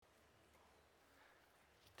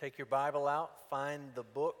Take your Bible out, find the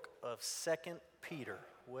book of 2 Peter,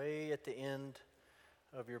 way at the end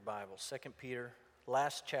of your Bible. 2 Peter,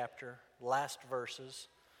 last chapter, last verses.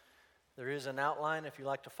 There is an outline if you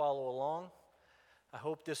like to follow along. I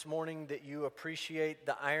hope this morning that you appreciate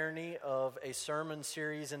the irony of a sermon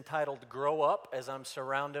series entitled Grow Up, as I'm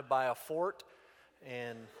surrounded by a fort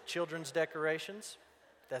and children's decorations.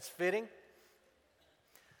 That's fitting.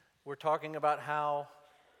 We're talking about how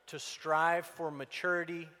to strive for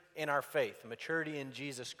maturity in our faith, maturity in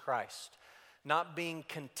Jesus Christ. Not being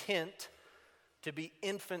content to be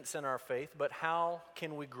infants in our faith, but how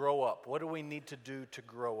can we grow up? What do we need to do to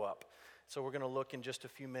grow up? So we're going to look in just a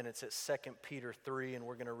few minutes at 2 Peter 3, and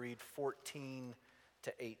we're going to read 14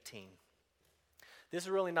 to 18. This is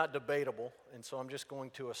really not debatable, and so I'm just going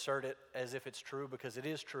to assert it as if it's true, because it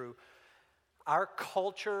is true. Our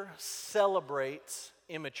culture celebrates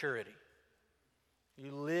immaturity.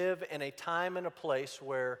 You live in a time and a place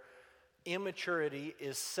where immaturity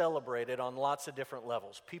is celebrated on lots of different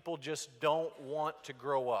levels. People just don't want to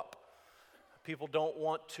grow up. People don't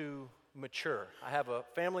want to mature. I have a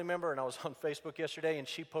family member, and I was on Facebook yesterday, and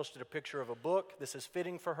she posted a picture of a book. This is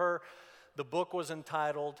fitting for her. The book was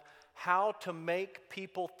entitled, How to Make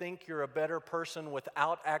People Think You're a Better Person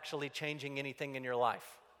Without Actually Changing Anything in Your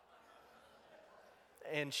Life.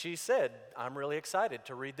 And she said, I'm really excited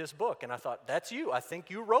to read this book. And I thought, that's you. I think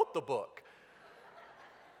you wrote the book.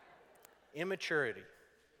 Immaturity.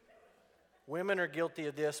 Women are guilty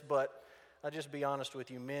of this, but I'll just be honest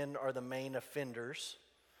with you. Men are the main offenders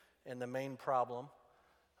and the main problem.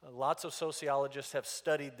 Lots of sociologists have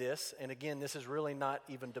studied this. And again, this is really not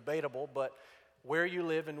even debatable, but where you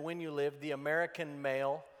live and when you live, the American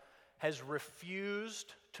male has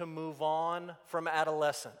refused to move on from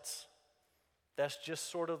adolescence. That's just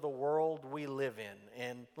sort of the world we live in.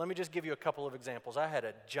 And let me just give you a couple of examples. I had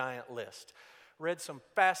a giant list. Read some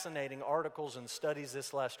fascinating articles and studies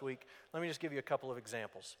this last week. Let me just give you a couple of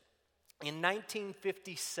examples. In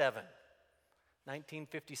 1957,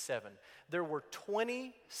 there were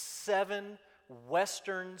 27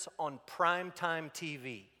 Westerns on primetime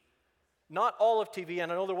TV. Not all of TV, and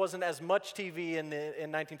I know there wasn't as much TV in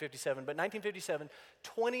 1957, but 1957,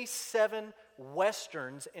 27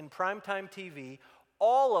 Westerns in primetime TV,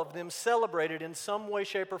 all of them celebrated in some way,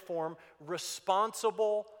 shape, or form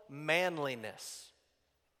responsible manliness.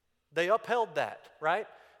 They upheld that, right?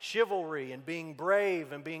 Chivalry and being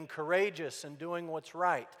brave and being courageous and doing what's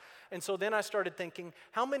right. And so then I started thinking,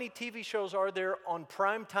 how many TV shows are there on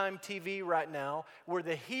primetime TV right now where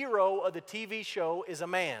the hero of the TV show is a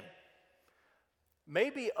man?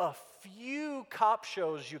 Maybe a few cop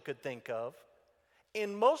shows you could think of.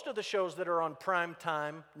 In most of the shows that are on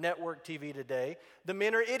primetime network TV today, the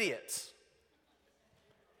men are idiots.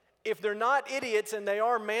 If they're not idiots and they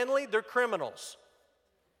are manly, they're criminals.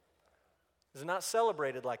 It's not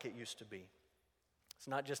celebrated like it used to be. It's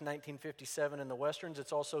not just 1957 in the Westerns,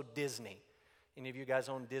 it's also Disney. Any of you guys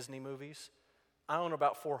own Disney movies? I own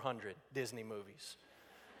about 400 Disney movies.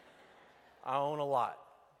 I own a lot.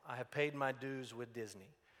 I have paid my dues with Disney.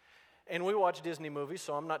 And we watch Disney movies,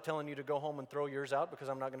 so I'm not telling you to go home and throw yours out because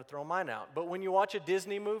I'm not going to throw mine out. But when you watch a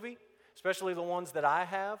Disney movie, especially the ones that I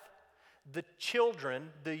have, the children,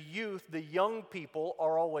 the youth, the young people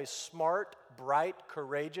are always smart, bright,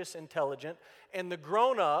 courageous, intelligent, and the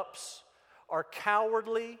grown-ups are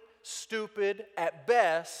cowardly, stupid at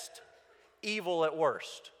best, evil at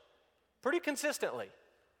worst. Pretty consistently.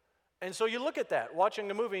 And so you look at that, watching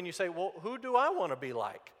the movie, and you say, well, who do I want to be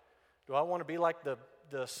like? Do I want to be like the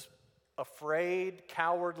afraid,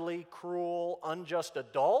 cowardly, cruel, unjust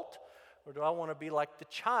adult? Or do I want to be like the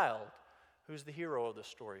child who's the hero of the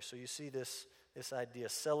story? So you see this idea,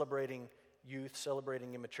 celebrating youth,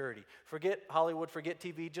 celebrating immaturity. Forget Hollywood, forget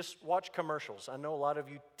TV, just watch commercials. I know a lot of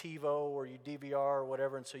you TiVo or you DVR or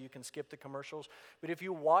whatever, and so you can skip the commercials. But if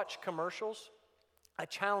you watch commercials, I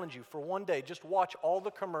challenge you for one day, just watch all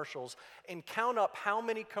the commercials and count up how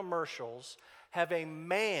many commercials have a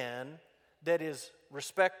man that is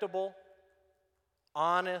respectable,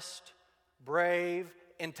 honest, brave,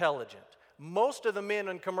 intelligent. Most of the men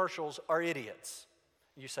in commercials are idiots.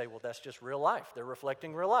 You say, well, that's just real life. They're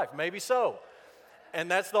reflecting real life. Maybe so. And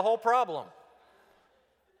that's the whole problem.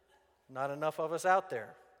 Not enough of us out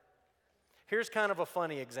there. Here's kind of a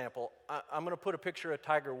funny example. I'm going to put a picture of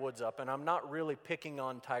Tiger Woods up, and I'm not really picking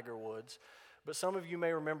on Tiger Woods, but some of you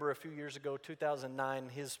may remember a few years ago, 2009,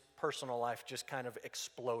 his personal life just kind of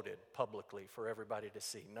exploded publicly for everybody to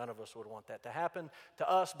see. None of us would want that to happen to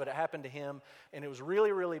us, but it happened to him, and it was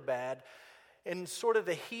really, really bad. In sort of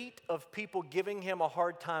the heat of people giving him a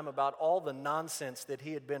hard time about all the nonsense that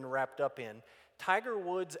he had been wrapped up in, Tiger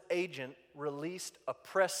Woods' agent released a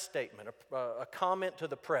press statement, a comment to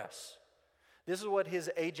the press. This is what his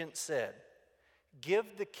agent said: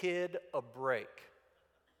 "Give the kid a break.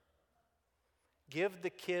 Give the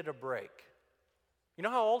kid a break." You know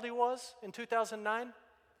how old he was in 2009?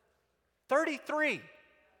 33.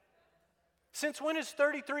 Since when is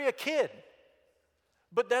 33 a kid?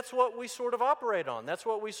 But that's what we sort of operate on. That's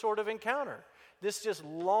what we sort of encounter. This just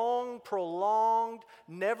long, prolonged,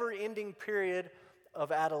 never-ending period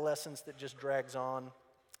of adolescence that just drags on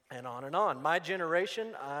and on and on. My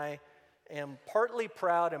generation, I am partly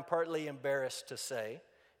proud and partly embarrassed to say,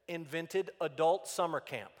 invented adult summer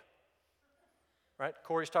camp. Right?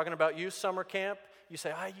 Corey's talking about youth summer camp. You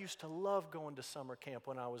say, I used to love going to summer camp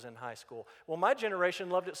when I was in high school. Well, my generation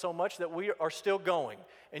loved it so much that we are still going.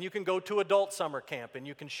 And you can go to adult summer camp, and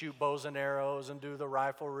you can shoot bows and arrows and do the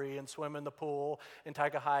riflery and swim in the pool and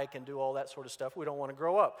take a hike and do all that sort of stuff. We don't want to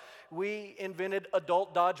grow up. We invented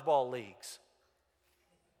adult dodgeball leagues.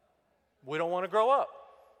 We don't want to grow up.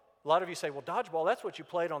 A lot of you say, well, dodgeball, that's what you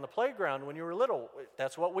played on the playground when you were little.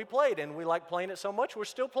 That's what we played, and we like playing it so much, we're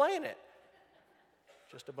still playing it.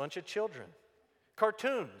 Just a bunch of children.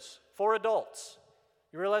 Cartoons for adults.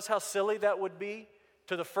 You realize how silly that would be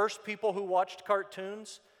to the first people who watched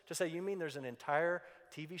cartoons? To say, you mean there's an entire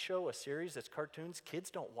TV show, a series that's cartoons?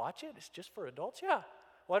 Kids don't watch it? It's just for adults? Yeah.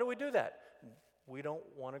 Why do we do that? We don't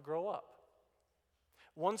want to grow up.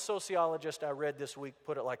 One sociologist I read this week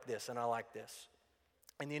put it like this, and I like this.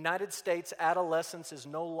 In the United States, adolescence is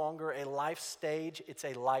no longer a life stage, it's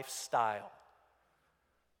a lifestyle.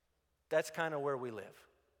 That's kind of where we live.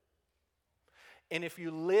 And if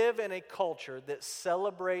you live in a culture that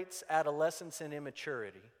celebrates adolescence and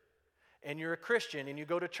immaturity, and you're a Christian and you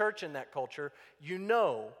go to church in that culture, you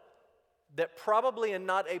know that probably in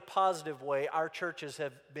not a positive way, our churches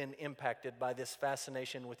have been impacted by this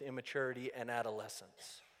fascination with immaturity and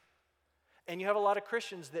adolescence. And you have a lot of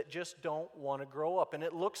Christians that just don't want to grow up. And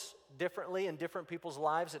it looks differently in different people's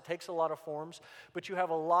lives. It takes a lot of forms. But you have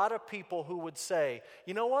a lot of people who would say,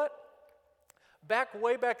 you know what?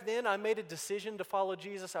 Way back then, I made a decision to follow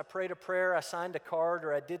Jesus. I prayed a prayer, I signed a card,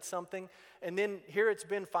 or I did something. And then here it's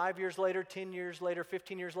been 5 years later, 10 years later,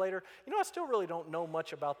 15 years later. You know, I still really don't know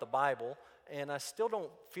much about the Bible, and I still don't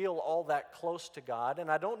feel all that close to God,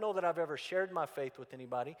 and I don't know that I've ever shared my faith with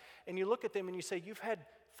anybody. And you look at them and you say, you've had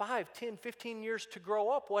 5, 10, 15 years to grow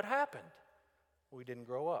up. What happened? We didn't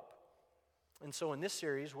grow up. And so in this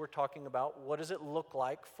series, we're talking about what does it look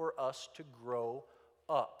like for us to grow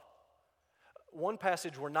up. One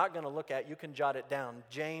passage we're not going to look at, you can jot it down.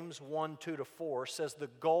 James 1:2-4 says the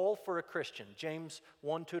goal for a Christian, James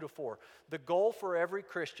 1:2-4, the goal for every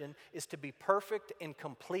Christian is to be perfect and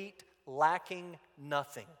complete, lacking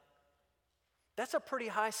nothing. That's a pretty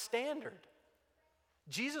high standard.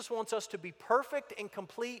 Jesus wants us to be perfect and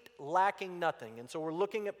complete, lacking nothing. And so we're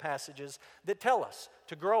looking at passages that tell us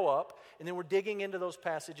to grow up, and then we're digging into those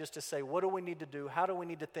passages to say, what do we need to do? How do we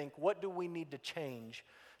need to think? What do we need to change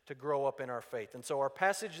to grow up in our faith? And so our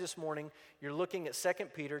passage this morning, you're looking at 2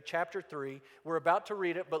 Peter chapter 3. We're about to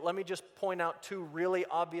read it, but let me just point out two really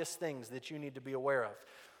obvious things that you need to be aware of.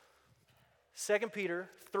 2 Peter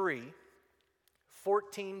 3,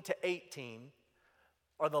 14-18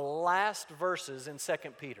 are the last verses in 2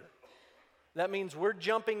 Peter. That means we're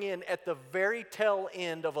jumping in at the very tail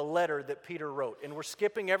end of a letter that Peter wrote, and we're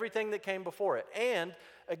skipping everything that came before it. And,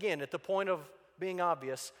 again, at the point of being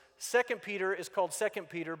obvious, 2 Peter is called 2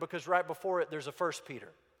 Peter because right before it there's a 1 Peter.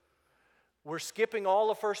 We're skipping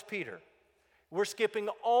all of 1 Peter. We're skipping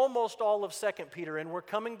almost all of 2 Peter, and we're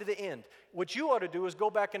coming to the end. What you ought to do is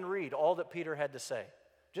go back and read all that Peter had to say.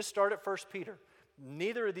 Just start at 1 Peter.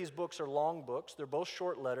 Neither of these books are long books. They're both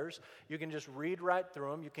short letters. You can just read right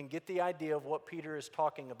through them. You can get the idea of what Peter is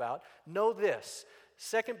talking about. Know this,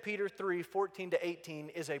 2 Peter 3,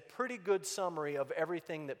 14-18 is a pretty good summary of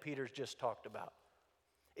everything that Peter's just talked about.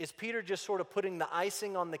 Is Peter just sort of putting the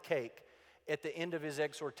icing on the cake at the end of his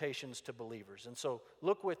exhortations to believers? And so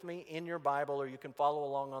look with me in your Bible, or you can follow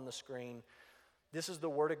along on the screen. This is the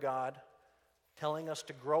Word of God telling us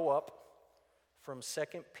to grow up from 2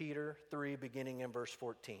 Peter 3, beginning in verse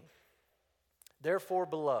 14. Therefore,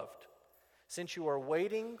 beloved, since you are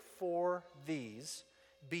waiting for these,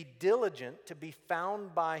 be diligent to be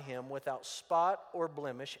found by him without spot or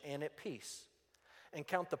blemish and at peace. And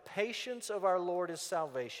count the patience of our Lord as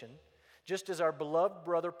salvation, just as our beloved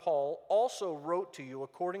brother Paul also wrote to you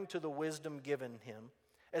according to the wisdom given him,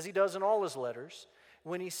 as he does in all his letters,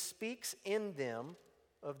 when he speaks in them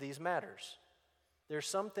of these matters. There are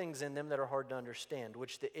some things in them that are hard to understand,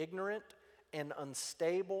 which the ignorant and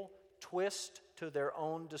unstable twist to their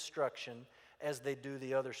own destruction as they do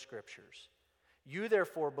the other scriptures. You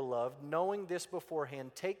therefore, beloved, knowing this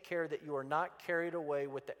beforehand, take care that you are not carried away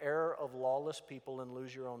with the error of lawless people and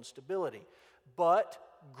lose your own stability. But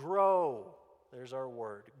grow, there's our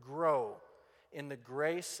word, grow in the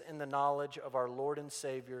grace and the knowledge of our Lord and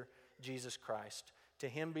Savior, Jesus Christ. To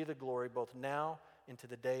him be the glory both now and to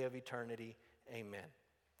the day of eternity. Amen.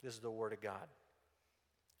 This is the word of God.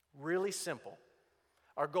 Really simple.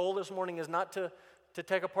 Our goal this morning is not to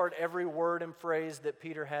take apart every word and phrase that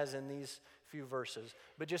Peter has in these few verses,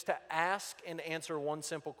 but just to ask and answer one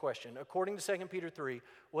simple question. According to 2 Peter 3,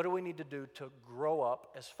 what do we need to do to grow up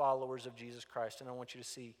as followers of Jesus Christ? And I want you to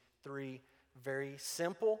see three very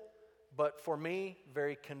simple, but for me,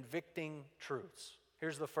 very convicting truths.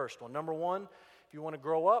 Here's the first one. Number one, if you want to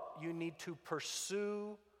grow up, you need to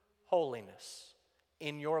pursue holiness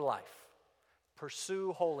in your life.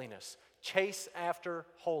 Pursue holiness. Chase after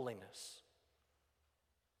holiness.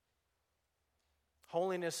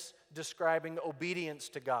 Holiness describing obedience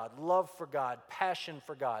to God, love for God, passion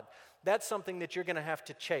for God. That's something that you're going to have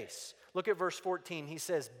to chase. Look at verse 14. He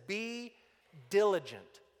says, be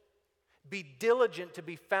diligent. Be diligent to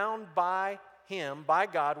be found by him, by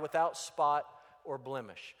God, without spot or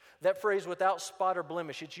blemish. That phrase, without spot or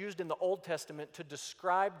blemish, it's used in the Old Testament to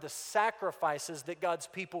describe the sacrifices that God's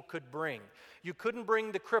people could bring. You couldn't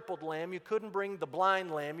bring the crippled lamb, you couldn't bring the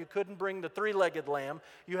blind lamb, you couldn't bring the three-legged lamb.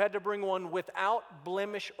 You had to bring one without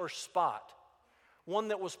blemish or spot, one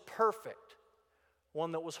that was perfect,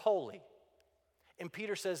 one that was holy. And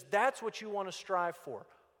Peter says, that's what you want to strive for,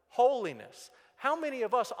 holiness. How many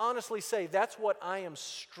of us honestly say, that's what I am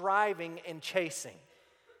striving and chasing?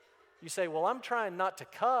 You say, well, I'm trying not to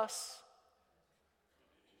cuss.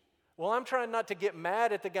 Well, I'm trying not to get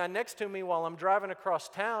mad at the guy next to me while I'm driving across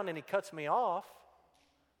town and he cuts me off.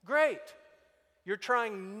 Great. You're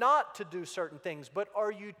trying not to do certain things, but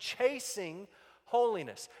are you chasing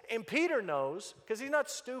holiness? And Peter knows, because he's not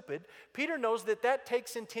stupid, Peter knows that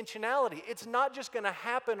takes intentionality. It's not just going to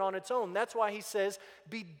happen on its own. That's why he says,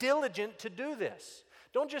 be diligent to do this.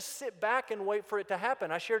 Don't just sit back and wait for it to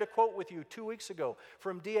happen. I shared a quote with you 2 weeks ago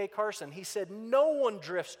from D.A. Carson. He said, no one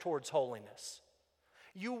drifts towards holiness.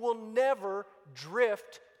 You will never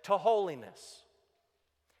drift to holiness.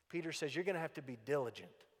 Peter says you're going to have to be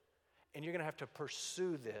diligent, and you're going to have to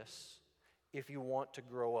pursue this if you want to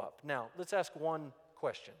grow up. Now, let's ask one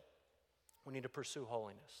question. We need to pursue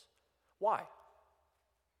holiness. Why?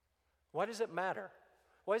 Why does it matter?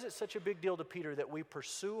 Why is it such a big deal to Peter that we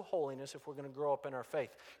pursue holiness if we're going to grow up in our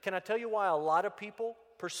faith? Can I tell you why a lot of people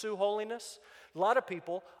pursue holiness? A lot of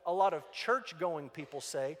people, a lot of church-going people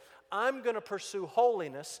say, I'm going to pursue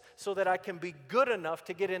holiness so that I can be good enough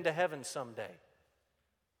to get into heaven someday.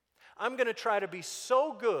 I'm going to try to be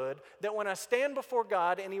so good that when I stand before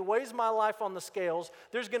God and he weighs my life on the scales,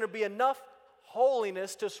 there's going to be enough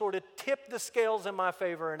holiness to sort of tip the scales in my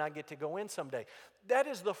favor and I get to go in someday. That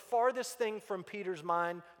is the farthest thing from Peter's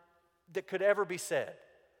mind that could ever be said.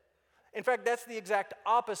 In fact, that's the exact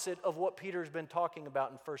opposite of what Peter's been talking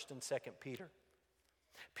about in 1st and 2nd Peter.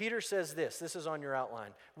 Peter says this is on your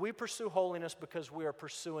outline. We pursue holiness because we are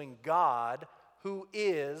pursuing God who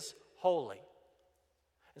is holy.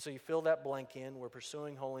 And so you fill that blank in. We're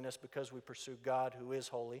pursuing holiness because we pursue God who is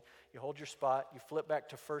holy. You hold your spot. You flip back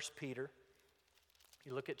to 1 Peter.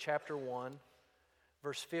 You look at chapter 1,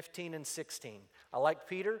 verse 15 and 16. I like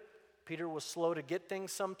Peter. Peter was slow to get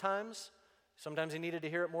things sometimes. Sometimes he needed to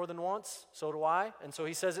hear it more than once. So do I. And so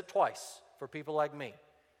he says it twice for people like me.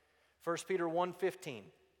 1 Peter 1:15.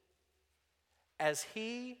 As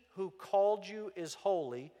he who called you is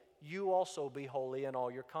holy, you also be holy in all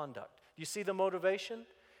your conduct. Do you see the motivation?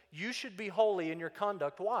 You should be holy in your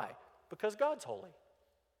conduct. Why? Because God's holy.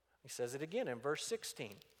 He says it again in verse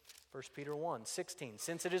 16. 1 Peter 1:16.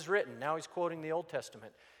 Since it is written, now he's quoting the Old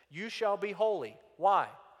Testament, you shall be holy. Why?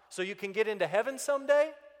 So you can get into heaven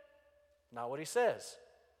someday? Not what he says.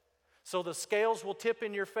 So the scales will tip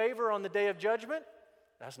in your favor on the day of judgment?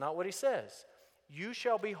 That's not what he says. You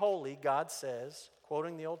shall be holy, God says,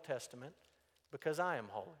 quoting the Old Testament, because I am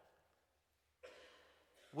holy.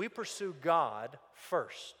 We pursue God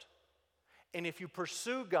first. And if you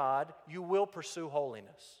pursue God, you will pursue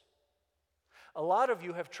holiness. A lot of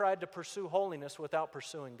you have tried to pursue holiness without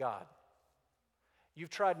pursuing God. You've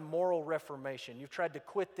tried moral reformation. You've tried to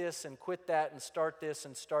quit this and quit that and start this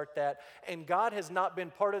and start that. And God has not been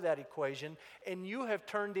part of that equation. And you have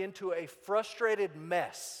turned into a frustrated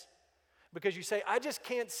mess because you say, I just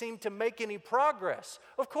can't seem to make any progress.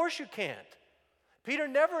 Of course you can't. Peter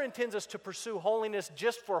never intends us to pursue holiness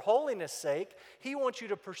just for holiness' sake. He wants you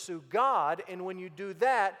to pursue God, and when you do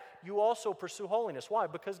that, you also pursue holiness. Why?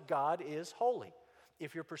 Because God is holy.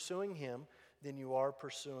 If you're pursuing Him, then you are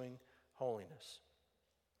pursuing holiness.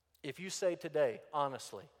 If you say today,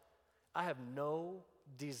 honestly, I have no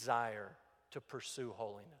desire to pursue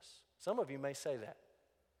holiness. Some of you may say that.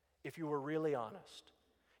 If you were really honest,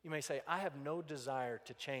 you may say, I have no desire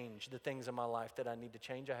to change the things in my life that I need to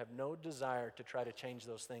change. I have no desire to try to change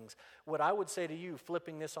those things. What I would say to you,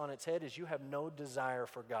 flipping this on its head, is you have no desire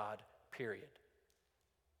for God, period.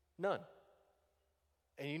 None.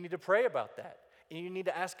 And you need to pray about that. And you need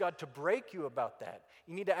to ask God to break you about that.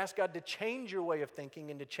 You need to ask God to change your way of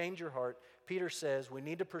thinking and to change your heart. Peter says we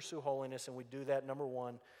need to pursue holiness, and we do that, number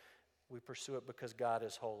one, we pursue it because God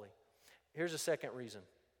is holy. Here's a second reason.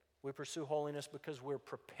 We pursue holiness because we're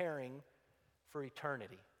preparing for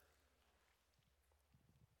eternity.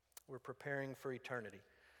 We're preparing for eternity.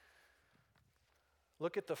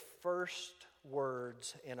 Look at the first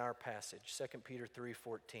words in our passage, 2 Peter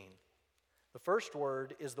 3:14. The first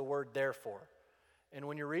word is the word therefore. And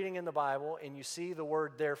when you're reading in the Bible and you see the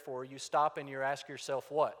word therefore, you stop and you ask yourself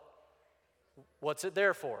what? What's it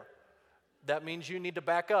there for? That means you need to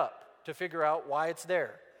back up to figure out why it's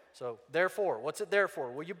there. So, therefore, what's it there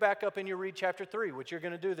for? Well, you back up and you read chapter 3, which you're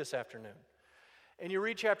going to do this afternoon. And you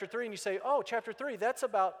read chapter 3 and you say, oh, chapter 3, that's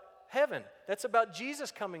about heaven. That's about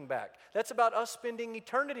Jesus coming back. That's about us spending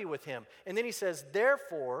eternity with Him. And then he says,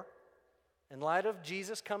 therefore, in light of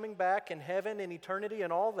Jesus coming back and heaven and eternity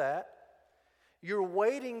and all that, you're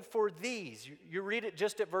waiting for these. You read it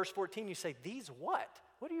just at verse 14, you say, these what?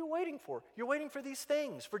 What are you waiting for? You're waiting for these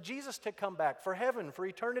things, for Jesus to come back, for heaven, for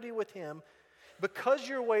eternity with Him. Because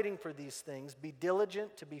you're waiting for these things, be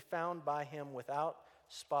diligent to be found by Him without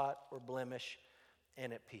spot or blemish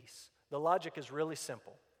and at peace. The logic is really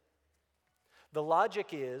simple. The logic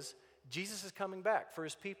is Jesus is coming back for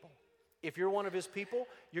His people. If you're one of His people,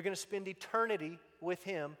 you're going to spend eternity with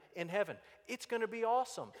Him in heaven. It's going to be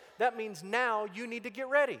awesome. That means now you need to get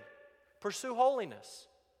ready. Pursue holiness.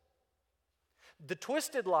 The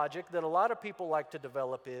twisted logic that a lot of people like to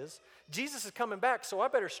develop is, Jesus is coming back, so I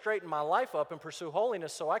better straighten my life up and pursue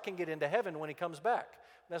holiness so I can get into heaven when He comes back.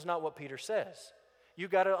 That's not what Peter says. You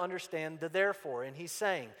got to understand the therefore. And he's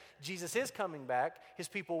saying, Jesus is coming back. His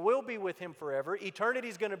people will be with Him forever. Eternity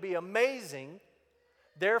is going to be amazing.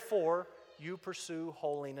 Therefore, you pursue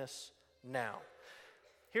holiness now.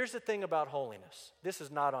 Here's the thing about holiness. This is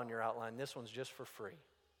not on your outline. This one's just for free.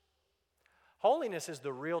 Holiness is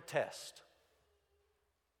the real test.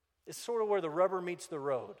 It's sort of where the rubber meets the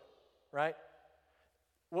road, right?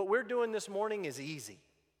 What we're doing this morning is easy.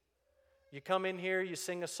 You come in here, you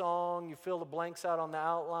sing a song, you fill the blanks out on the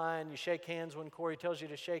outline, you shake hands when Corey tells you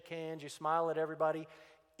to shake hands, you smile at everybody.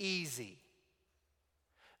 Easy.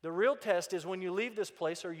 The real test is when you leave this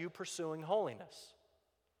place, are you pursuing holiness?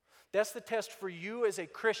 That's the test for you as a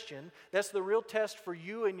Christian. That's the real test for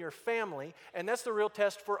you and your family. And that's the real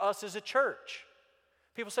test for us as a church.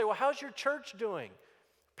 People say, well, how's your church doing?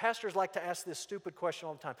 Pastors like to ask this stupid question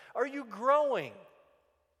all the time. Are you growing?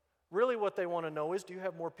 Really what they want to know is, do you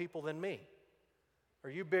have more people than me? Are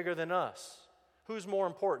you bigger than us? Who's more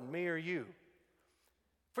important, me or you?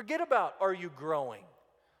 Forget about are you growing?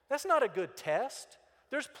 That's not a good test.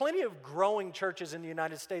 There's plenty of growing churches in the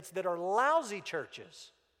United States that are lousy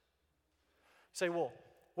churches. You say, well,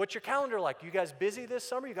 what's your calendar like? You guys busy this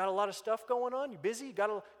summer? You got a lot of stuff going on? You busy? You got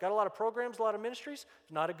a lot of programs, a lot of ministries?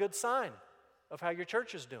 It's not a good sign of how your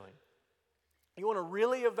church is doing. You want to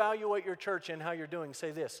really evaluate your church and how you're doing.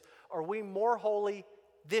 Say this, are we more holy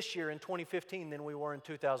this year in 2015 than we were in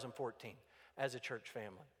 2014 as a church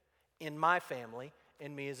family? In my family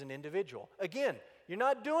and me as an individual. Again, you're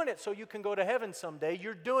not doing it so you can go to heaven someday.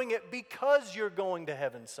 You're doing it because you're going to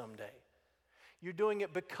heaven someday. You're doing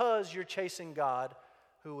it because you're chasing God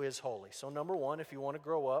who is holy. So number one, if you want to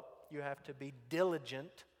grow up, you have to be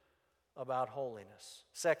diligent about holiness.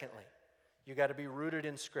 Secondly, you got to be rooted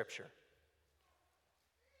in Scripture.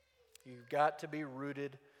 You've got to be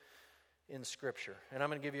rooted in Scripture. And I'm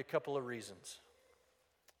going to give you a couple of reasons.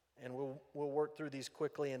 And we'll work through these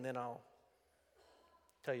quickly, and then I'll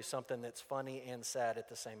tell you something that's funny and sad at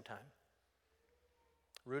the same time.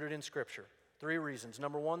 Rooted in Scripture. 3 reasons.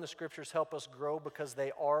 Number one, the Scriptures help us grow because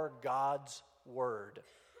they are God's Word.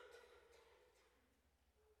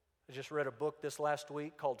 I just read a book this last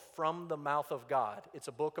week called From the Mouth of God. It's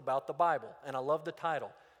a book about the Bible, and I love the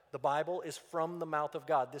title. The Bible is from the mouth of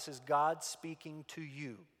God. This is God speaking to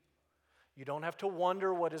you. You don't have to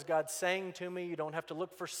wonder, what is God saying to me? You don't have to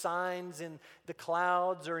look for signs in the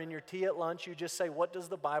clouds or in your tea at lunch. You just say, what does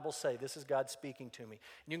the Bible say? This is God speaking to me.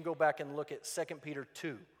 And you can go back and look at 2 Peter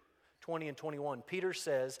 2, 20 and 21. Peter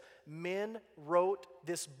says, men wrote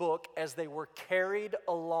this book as they were carried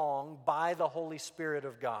along by the Holy Spirit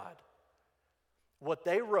of God. What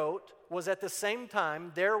they wrote was at the same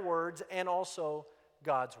time their words and also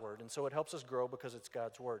God's Word. And so it helps us grow because it's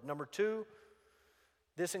God's Word. Number two,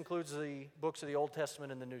 this includes the books of the Old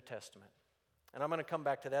Testament and the New Testament. And I'm going to come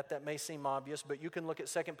back to that. That may seem obvious, but you can look at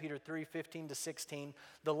 2 Peter 3, 15 to 16.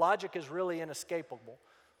 The logic is really inescapable.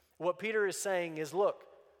 What Peter is saying is, look,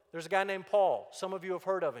 there's a guy named Paul. Some of you have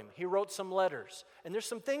heard of him. He wrote some letters. And there's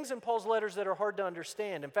some things in Paul's letters that are hard to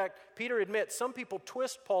understand. In fact, Peter admits some people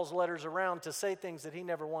twist Paul's letters around to say things that he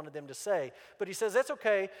never wanted them to say. But he says that's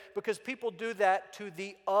okay because people do that to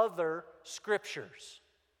the other scriptures,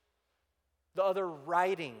 the other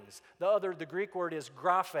writings. The Greek word is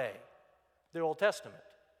graphe, the Old Testament.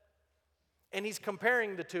 And he's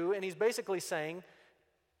comparing the two, and he's basically saying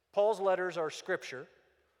Paul's letters are scripture,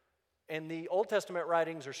 and the Old Testament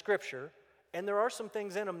writings are scripture, and there are some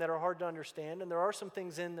things in them that are hard to understand, and there are some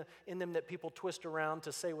things in them that people twist around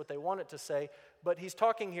to say what they want it to say, but he's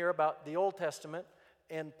talking here about the Old Testament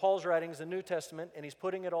and Paul's writings, the New Testament, and he's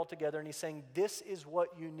putting it all together, and he's saying this is what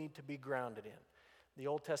you need to be grounded in, the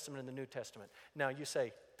Old Testament and the New Testament. Now you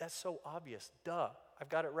say, that's so obvious, duh. I've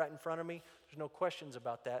got it right in front of me. There's no questions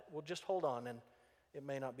about that. Well, just hold on, and it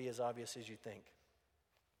may not be as obvious as you think.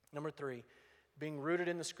 Number three, being rooted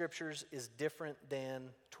in the Scriptures is different than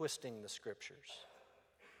twisting the Scriptures.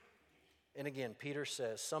 And again, Peter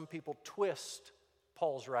says some people twist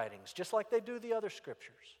Paul's writings, just like they do the other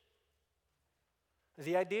Scriptures.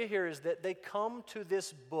 The idea here is that they come to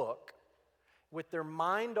this book with their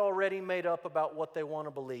mind already made up about what they want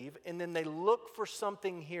to believe, and then they look for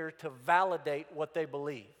something here to validate what they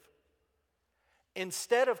believe.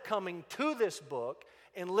 Instead of coming to this book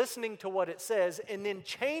and listening to what it says and then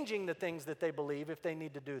changing the things that they believe if they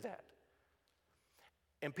need to do that.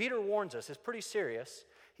 And Peter warns us, it's pretty serious.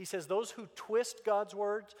 He says those who twist God's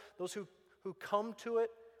words, those who come to it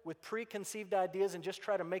with preconceived ideas and just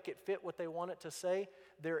try to make it fit what they want it to say,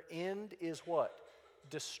 their end is what?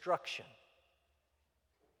 Destruction.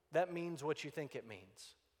 That means what you think it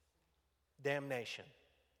means. Damnation.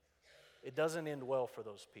 It doesn't end well for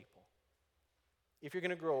those people. If you're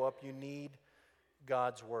going to grow up, you need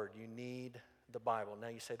God's Word. You need the Bible. Now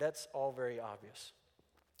you say, that's all very obvious.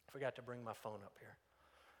 I forgot to bring my phone up here.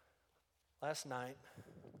 Last night, I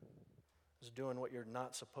was doing what you're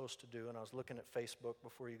not supposed to do, and I was looking at Facebook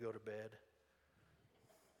before you go to bed.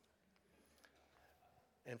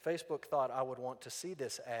 And Facebook thought I would want to see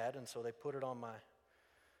this ad, and so they put it on my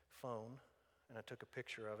phone, and I took a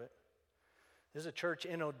picture of it. This is a church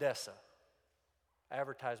in Odessa.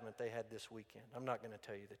 Advertisement they had this weekend. I'm not going to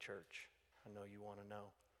tell you the church. I know you want to know.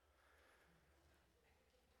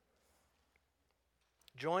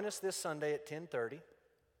 Join us this Sunday at 10:30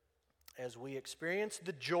 as we experience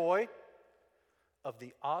the joy of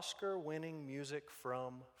the Oscar-winning music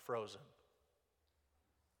from Frozen.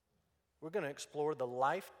 We're going to explore the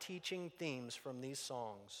life-teaching themes from these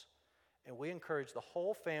songs, and we encourage the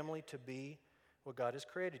whole family to be what God has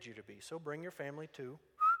created you to be. So bring your family too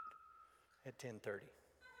at 10:30.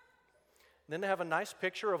 Then they have a nice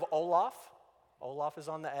picture of Olaf. Olaf is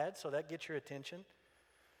on the ad, so that gets your attention.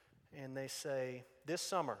 And they say, this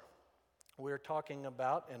summer, we're talking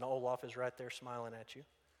about, and Olaf is right there smiling at you,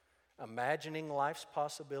 imagining life's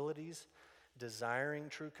possibilities, desiring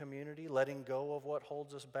true community, letting go of what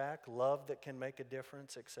holds us back, love that can make a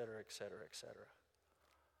difference, etc., etc., etc.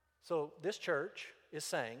 So this church is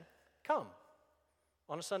saying, come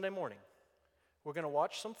on a Sunday morning. We're going to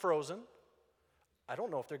watch some Frozen. I don't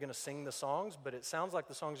know if they're going to sing the songs, but it sounds like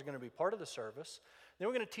the songs are going to be part of the service. Then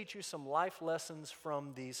we're going to teach you some life lessons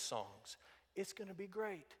from these songs. It's going to be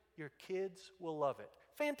great. Your kids will love it.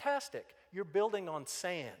 Fantastic. You're building on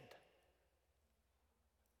sand.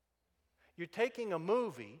 You're taking a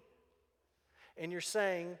movie and you're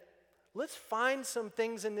saying, let's find some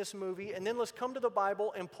things in this movie and then let's come to the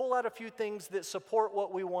Bible and pull out a few things that support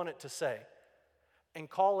what we want it to say and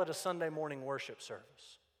call it a Sunday morning worship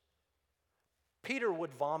service. Peter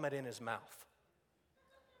would vomit in his mouth.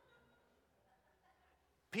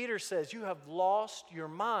 Peter says, you have lost your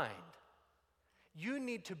mind. You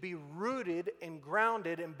need to be rooted and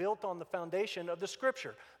grounded and built on the foundation of the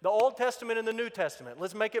Scripture. The Old Testament and the New Testament.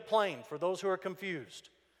 Let's make it plain for those who are confused.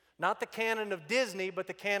 Not the canon of Disney, but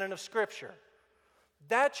the canon of Scripture.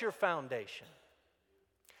 That's your foundation.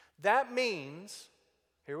 That means,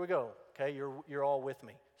 here we go, okay, you're all with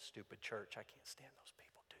me. Stupid church, I can't stand those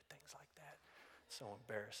people do things like that. So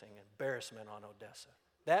embarrassing. Embarrassment on Odessa.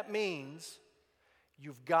 That means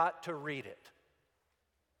you've got to read it.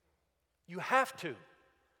 You have to.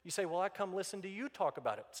 You say, well, I come listen to you talk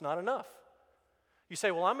about it. It's not enough. You say,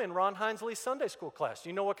 well, I'm in Ron Hinesley's Sunday school class. Do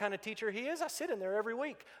you know what kind of teacher he is? I sit in there every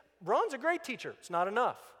week. Ron's a great teacher. It's not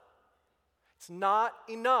enough. It's not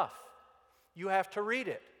enough. You have to read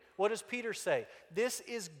it. What does Peter say? This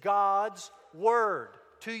is God's word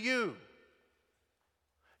to you.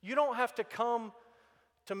 You don't have to come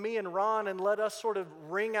to me and Ron and let us sort of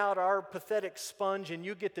wring out our pathetic sponge and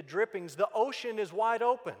you get the drippings. The ocean is wide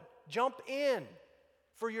open. Jump in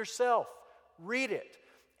for yourself. Read it.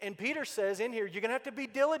 And Peter says in here, you're going to have to be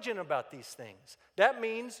diligent about these things. That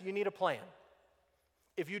means you need a plan.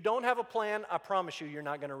 If you don't have a plan, I promise you, you're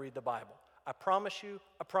not going to read the Bible. I promise you,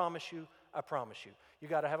 I promise you, I promise you. You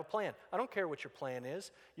got to have a plan. I don't care what your plan is.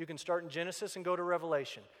 You can start in Genesis and go to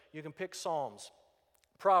Revelation. You can pick Psalms,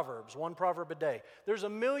 Proverbs, one proverb a day. There's a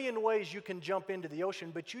million ways you can jump into the ocean,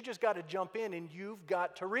 but you just got to jump in and you've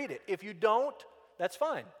got to read it. If you don't, that's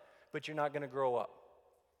fine, but you're not going to grow up.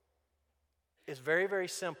 It's very, very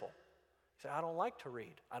simple. You say, I don't like to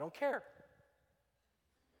read. I don't care.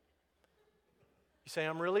 You say,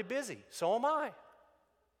 I'm really busy. So am I.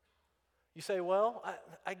 You say, well,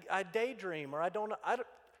 I daydream or I don't.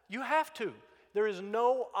 You have to. There is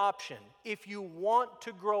no option. If you want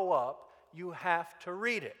to grow up, you have to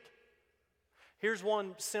read it. Here's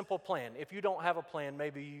one simple plan. If you don't have a plan,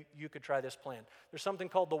 maybe you could try this plan. There's something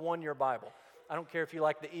called the one-year Bible. I don't care if you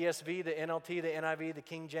like the ESV, the NLT, the NIV, the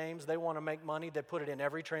King James. They want to make money. They put it in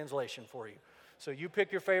every translation for you. So you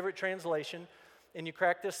pick your favorite translation, and you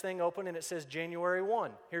crack this thing open, and it says January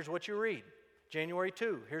 1. Here's what you read. January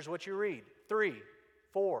 2, here's what you read. 3,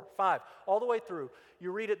 4, 5, all the way through.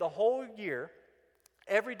 You read it the whole year,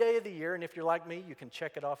 every day of the year, and if you're like me, you can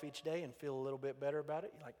check it off each day and feel a little bit better about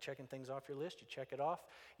it. You like checking things off your list, you check it off.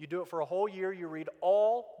 You do it for a whole year. You read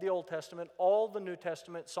all the Old Testament, all the New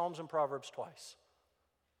Testament, Psalms and Proverbs twice.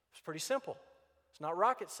 It's pretty simple. It's not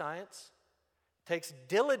rocket science. It takes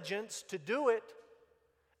diligence to do it.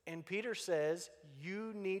 And Peter says,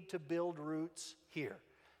 you need to build roots here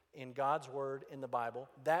in God's Word, in the Bible.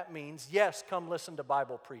 That means, yes, come listen to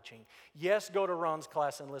Bible preaching. Yes, go to Ron's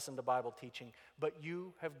class and listen to Bible teaching. But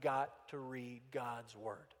you have got to read God's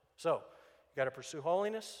Word. So, you got to pursue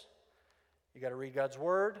holiness. You got to read God's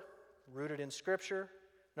Word, rooted in Scripture.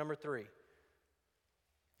 Number 3,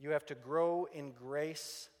 you have to grow in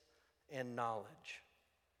grace and knowledge.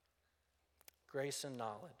 Grace and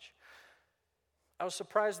knowledge. I was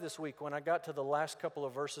surprised this week when I got to the last couple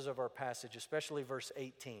of verses of our passage, especially verse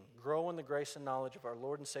 18. Grow in the grace and knowledge of our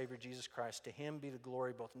Lord and Savior Jesus Christ. To Him be the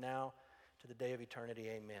glory both now to the day of eternity.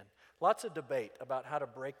 Amen. Lots of debate about how to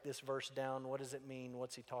break this verse down. What does it mean?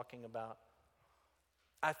 What's he talking about?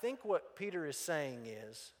 I think what Peter is saying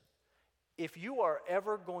is, if you are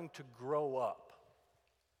ever going to grow up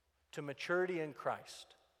to maturity in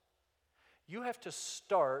Christ, you have to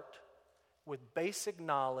start with basic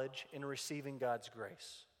knowledge in receiving God's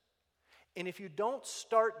grace. And if you don't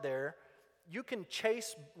start there, you can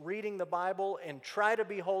chase reading the Bible and try to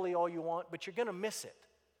be holy all you want, but you're going to miss it.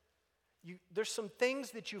 There's some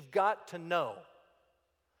things that you've got to know,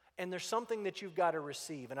 and there's something that you've got to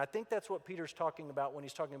receive. And I think that's what Peter's talking about when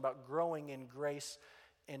he's talking about growing in grace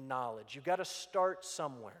and knowledge. You've got to start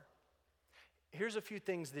somewhere. Here's a few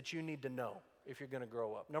things that you need to know if you're going to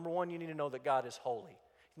grow up. Number 1, you need to know that God is holy.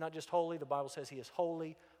 He's not just holy, the Bible says He is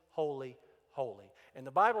holy, holy, holy. And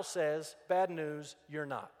the Bible says, bad news, you're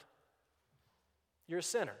not. You're a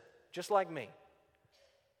sinner, just like me.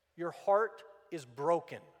 Your heart is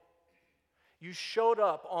broken. You showed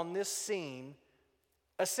up on this scene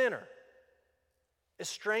a sinner,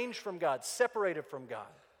 estranged from God, separated from God.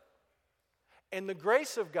 And the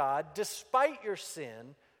grace of God, despite your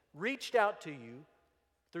sin, reached out to you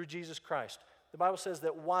through Jesus Christ. The Bible says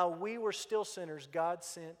that while we were still sinners, God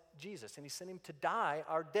sent Jesus, and He sent Him to die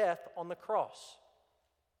our death on the cross.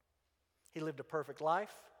 He lived a perfect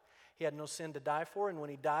life. He had no sin to die for, and when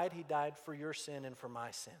He died for your sin and for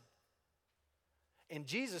my sin. And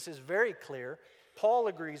Jesus is very clear. Paul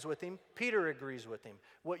agrees with Him. Peter agrees with Him.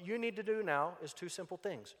 What you need to do now is 2 simple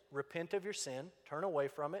things. Repent of your sin, turn away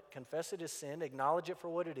from it, confess it as sin, acknowledge it for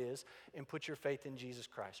what it is, and put your faith in Jesus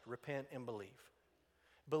Christ. Repent and believe.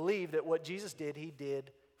 Believe that what Jesus did, He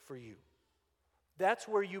did for you. That's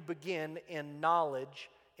where you begin in knowledge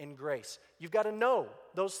and grace. You've got to know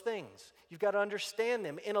those things. You've got to understand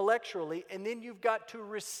them intellectually, and then you've got to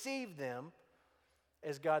receive them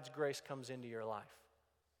as God's grace comes into your life.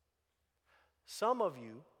 Some of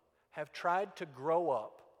you have tried to grow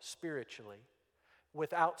up spiritually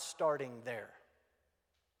without starting there,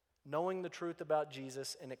 knowing the truth about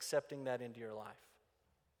Jesus and accepting that into your life.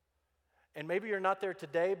 And maybe you're not there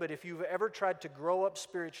today, but if you've ever tried to grow up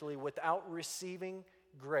spiritually without receiving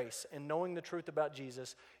grace and knowing the truth about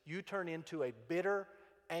Jesus, you turn into a bitter,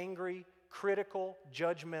 angry, critical,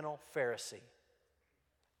 judgmental Pharisee.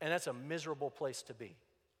 And that's a miserable place to be.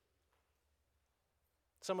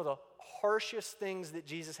 Some of the harshest things that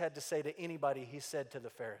Jesus had to say to anybody, he said to the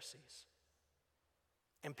Pharisees.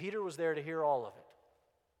 And Peter was there to hear all of it.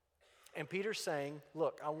 And Peter's saying,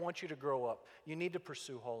 look, I want you to grow up. You need to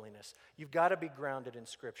pursue holiness. You've got to be grounded in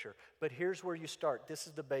Scripture. But here's where you start. This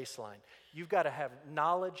is the baseline. You've got to have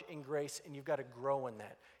knowledge and grace, and you've got to grow in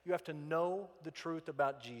that. You have to know the truth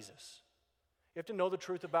about Jesus. You have to know the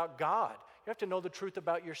truth about God. You have to know the truth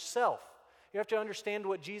about yourself. You have to understand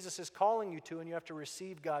what Jesus is calling you to, and you have to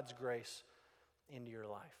receive God's grace into your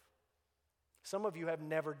life. Some of you have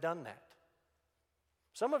never done that.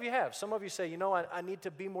 Some of you have. Some of you say, I need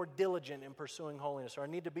to be more diligent in pursuing holiness, or I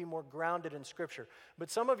need to be more grounded in Scripture.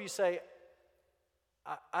 But some of you say,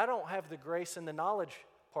 I don't have the grace and the knowledge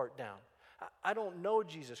part down. I don't know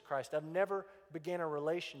Jesus Christ. I've never began a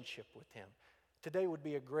relationship with Him. Today would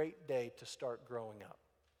be a great day to start growing up.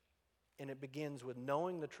 And it begins with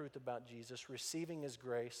knowing the truth about Jesus, receiving His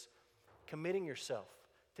grace, committing yourself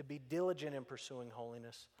to be diligent in pursuing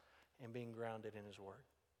holiness, and being grounded in His Word.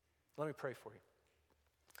 Let me pray for you.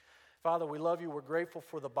 Father, we love you. We're grateful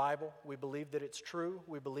for the Bible. We believe that it's true.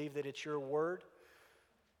 We believe that it's your Word.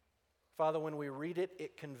 Father, when we read it,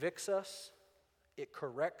 it convicts us, it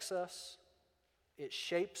corrects us, it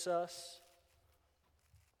shapes us.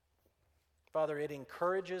 Father, it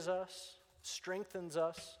encourages us, strengthens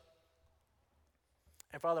us.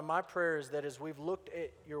 And Father, my prayer is that as we've looked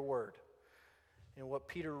at your Word and what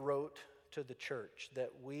Peter wrote to the church, that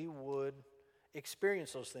we would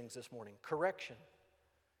experience those things this morning. Correction,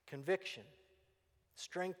 conviction,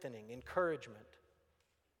 strengthening, encouragement,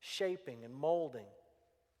 shaping and molding.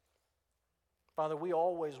 Father, we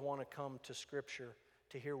always want to come to Scripture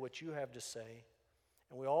to hear what you have to say.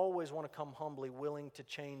 And we always want to come humbly, willing to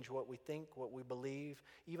change what we think, what we believe,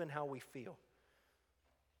 even how we feel.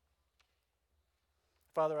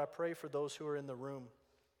 Father, I pray for those who are in the room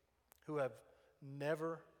who have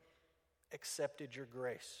never accepted your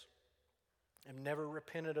grace and never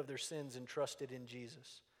repented of their sins and trusted in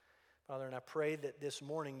Jesus. Father, and I pray that this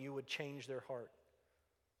morning you would change their heart.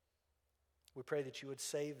 We pray that you would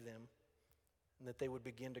save them and that they would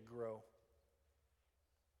begin to grow.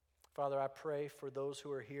 Father, I pray for those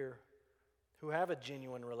who are here who have a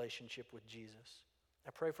genuine relationship with Jesus.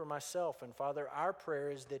 I pray for myself, and Father, our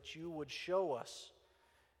prayer is that you would show us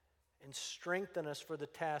and strengthen us for the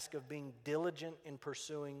task of being diligent in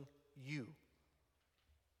pursuing you.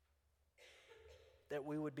 That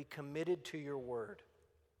we would be committed to your word,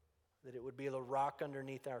 that it would be the rock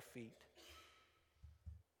underneath our feet.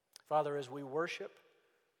 Father, as we worship,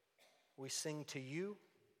 we sing to you.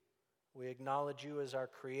 We acknowledge you as our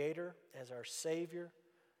Creator, as our Savior,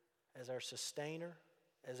 as our Sustainer,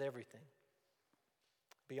 as everything.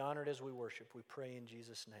 Be honored as we worship. We pray in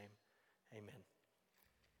Jesus' name. Amen.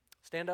 Stand up.